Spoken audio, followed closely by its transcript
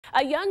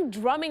A young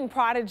drumming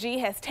prodigy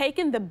has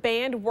taken the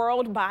band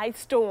world by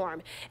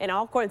storm, and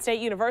Alcorn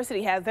State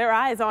University has their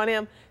eyes on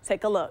him.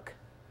 Take a look.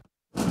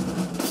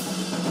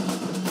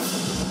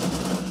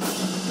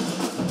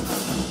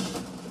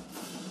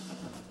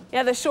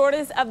 Yeah, the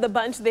shortest of the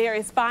bunch there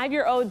is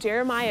 5-year-old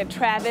Jeremiah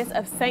Travis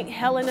of St.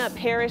 Helena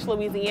Parish,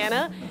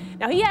 Louisiana.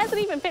 Now, he hasn't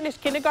even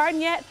finished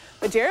kindergarten yet,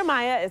 but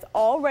Jeremiah is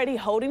already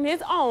holding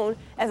his own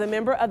as a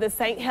member of the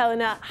St.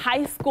 Helena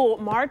High School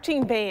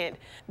marching band.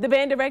 The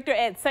band director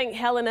at St.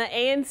 Helena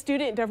and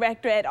student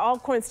director at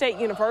Alcorn State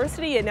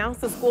University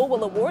announced the school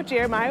will award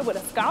Jeremiah with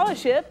a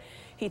scholarship.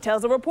 He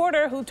tells a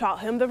reporter who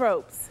taught him the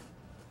ropes.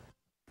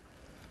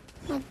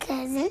 My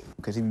cousin.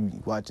 Because he be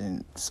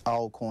watching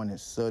Alcorn and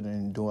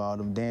Southern doing all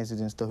them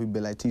dances and stuff. He'd be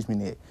like, teach me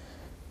that.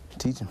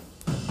 Teach him.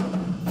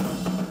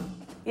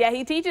 Yeah,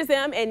 he teaches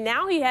them, and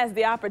now he has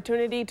the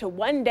opportunity to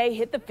one day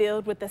hit the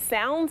field with the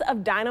sounds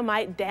of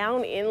dynamite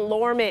down in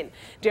Lorman.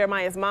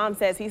 Jeremiah's mom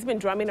says he's been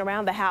drumming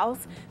around the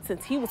house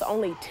since he was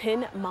only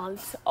 10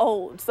 months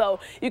old.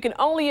 So you can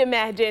only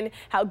imagine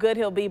how good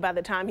he'll be by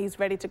the time he's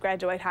ready to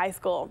graduate high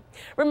school.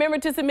 Remember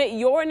to submit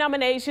your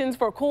nominations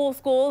for Cool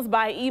Schools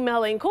by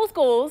emailing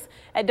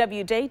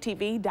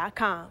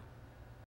coolschools@wjtv.com.